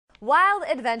Wild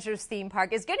Adventures theme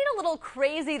park is getting a little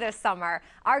crazy this summer.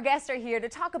 Our guests are here to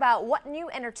talk about what new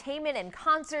entertainment and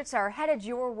concerts are headed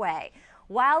your way.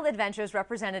 Wild Adventures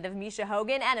representative Micha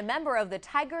Hogan and a member of the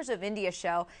Tigers of India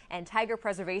show and tiger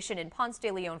preservation in Ponce De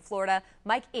Leon, Florida,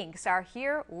 Mike Inks, are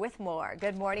here with more.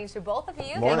 Good morning to both of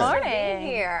you. Morning. Thanks for being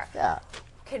here. Yeah.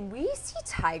 Can we see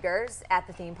tigers at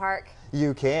the theme park?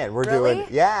 You can. We're Really? doing,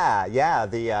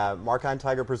 the Marcon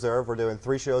Tiger Preserve. We're doing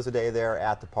 3 shows a day there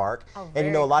at the park. Oh, and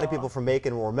you know, a lot of cool. people from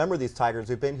Macon will remember these tigers.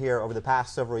 We've been here over the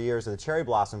past several years at the Cherry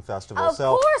Blossom Festival. Of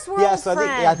course, we're yeah, old so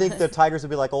friends. I think the tigers would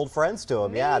be like old friends to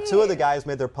them. Yeah, Neat. 2 of the guys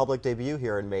made their public debut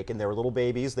here in Macon. They were little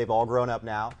babies. They've all grown up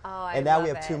now. Oh, and now we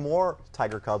love have it. 2 more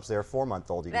tiger cubs there,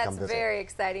 4-month-old. You can come That's visit. very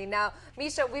exciting. Now,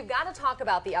 Micha, we've got to talk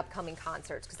about the upcoming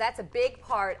concerts because that's a big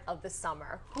part of the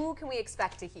summer. Who can we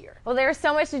expect to hear? Well, there's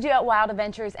so much to do at Wild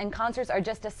Adventures, and concerts are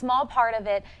just a small part of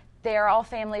it. They are all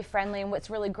family friendly, and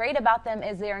what's really great about them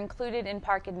is they're included in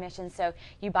park admission. So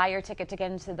you buy your ticket to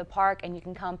get into the park and you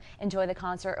can come enjoy the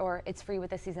concert, or it's free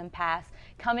with a season pass.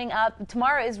 Coming up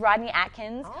tomorrow is Rodney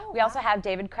Atkins. Oh, we also have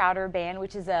David Crowder Band,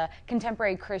 which is a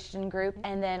contemporary Christian group.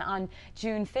 And then on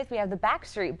June 5th, we have the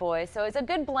Backstreet Boys. So it's a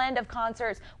good blend of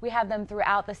concerts. We have them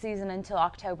throughout the season until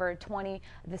October 20,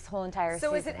 this whole entire season.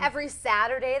 So is it every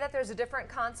Saturday that there's a different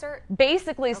concert?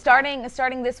 Basically, Okay.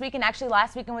 starting this weekend, actually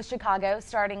last weekend was Chicago,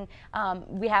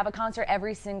 we have a concert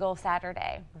every single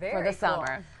Saturday for the summer.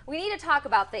 Cool. We need to talk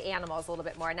about the animals a little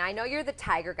bit more. Now, I know you're the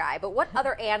tiger guy, but what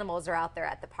other animals are out there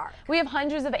at the park? We have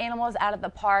hundreds of animals out at the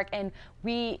park, and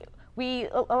we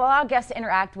allow guests to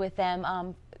interact with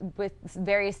them with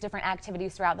various different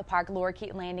activities throughout the park.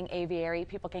 Lorikeet Landing Aviary,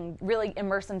 people can really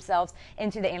immerse themselves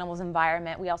into the animals'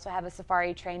 environment. We also have a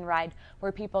safari train ride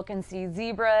where people can see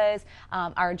zebras,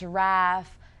 our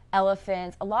giraffe,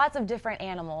 elephants, lots of different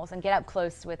animals, and get up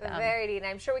close with them. Very neat, and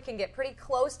I'm sure we can get pretty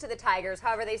close to the tigers.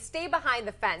 However, they stay behind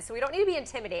the fence, so we don't need to be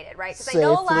intimidated, right? Because I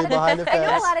know a lot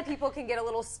of people can get a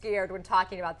little scared when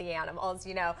talking about the animals,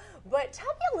 you know. But tell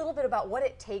me a little bit about what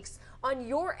it takes on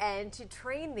your end to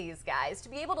train these guys to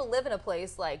be able to live in a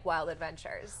place like Wild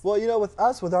Adventures. Well, you know, with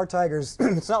our tigers,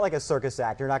 it's not like a circus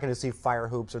act. You're not going to see fire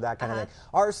hoops or that kind of thing.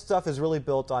 Our stuff is really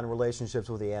built on relationships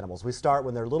with the animals. We start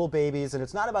when they're little babies, and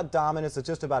it's not about dominance. It's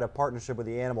just about a partnership with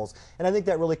the animals. And I think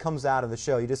that really comes out of the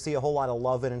show. You just see a whole lot of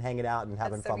loving and hanging out and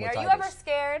having fun with tigers. Are you ever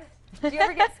scared? Do you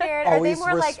ever get scared? Always Are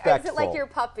they more respectful. like, is it like your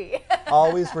puppy?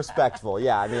 Always respectful,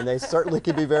 yeah. I mean, they certainly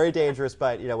can be very dangerous,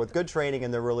 but, you know, with good training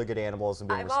and they're really good animals and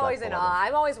being respectful. I'm always in awe.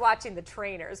 I'm always watching the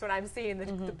trainers when I'm seeing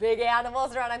the big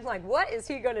animals around. I'm like, what is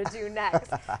he going to do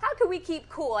next? How can we keep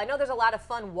cool? I know there's a lot of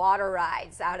fun water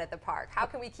rides out at the park. How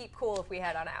can we keep cool if we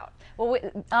head on out? Well,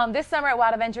 this summer at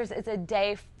Wild Adventures is a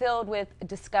day filled with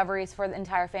discoveries for the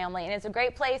entire family, and it's a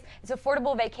great place. It's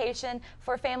affordable vacation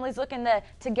for families looking to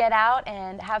get out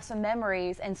and have some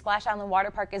memories, and Splash Island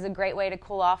Water Park is a great way to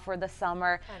cool off for the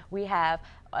summer. We have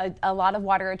a lot of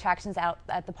water attractions out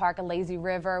at the park, a lazy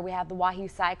river. We have the Wahoo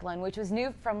Cyclone, which was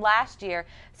new from last year.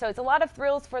 So it's a lot of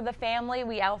thrills for the family.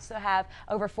 We also have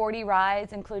over 40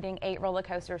 rides, including 8 roller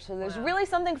coasters. So there's really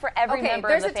something for every member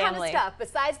of the family. Okay, there's a ton of stuff.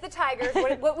 Besides the tigers,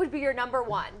 what would be your number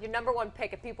one? Your number one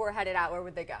pick if people were headed out, where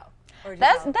would they go?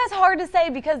 That's hard to say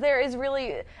because there is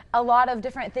really a lot of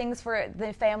different things for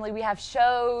the family. We have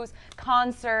shows,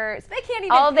 concerts, they can't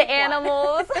even all pick the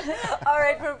animals. All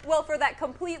right, for that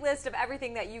complete list of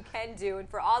everything that you can do and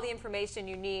for all the information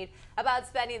you need about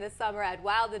spending the summer at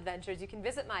Wild Adventures, you can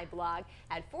visit my blog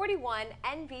at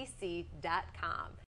 41nbc.com.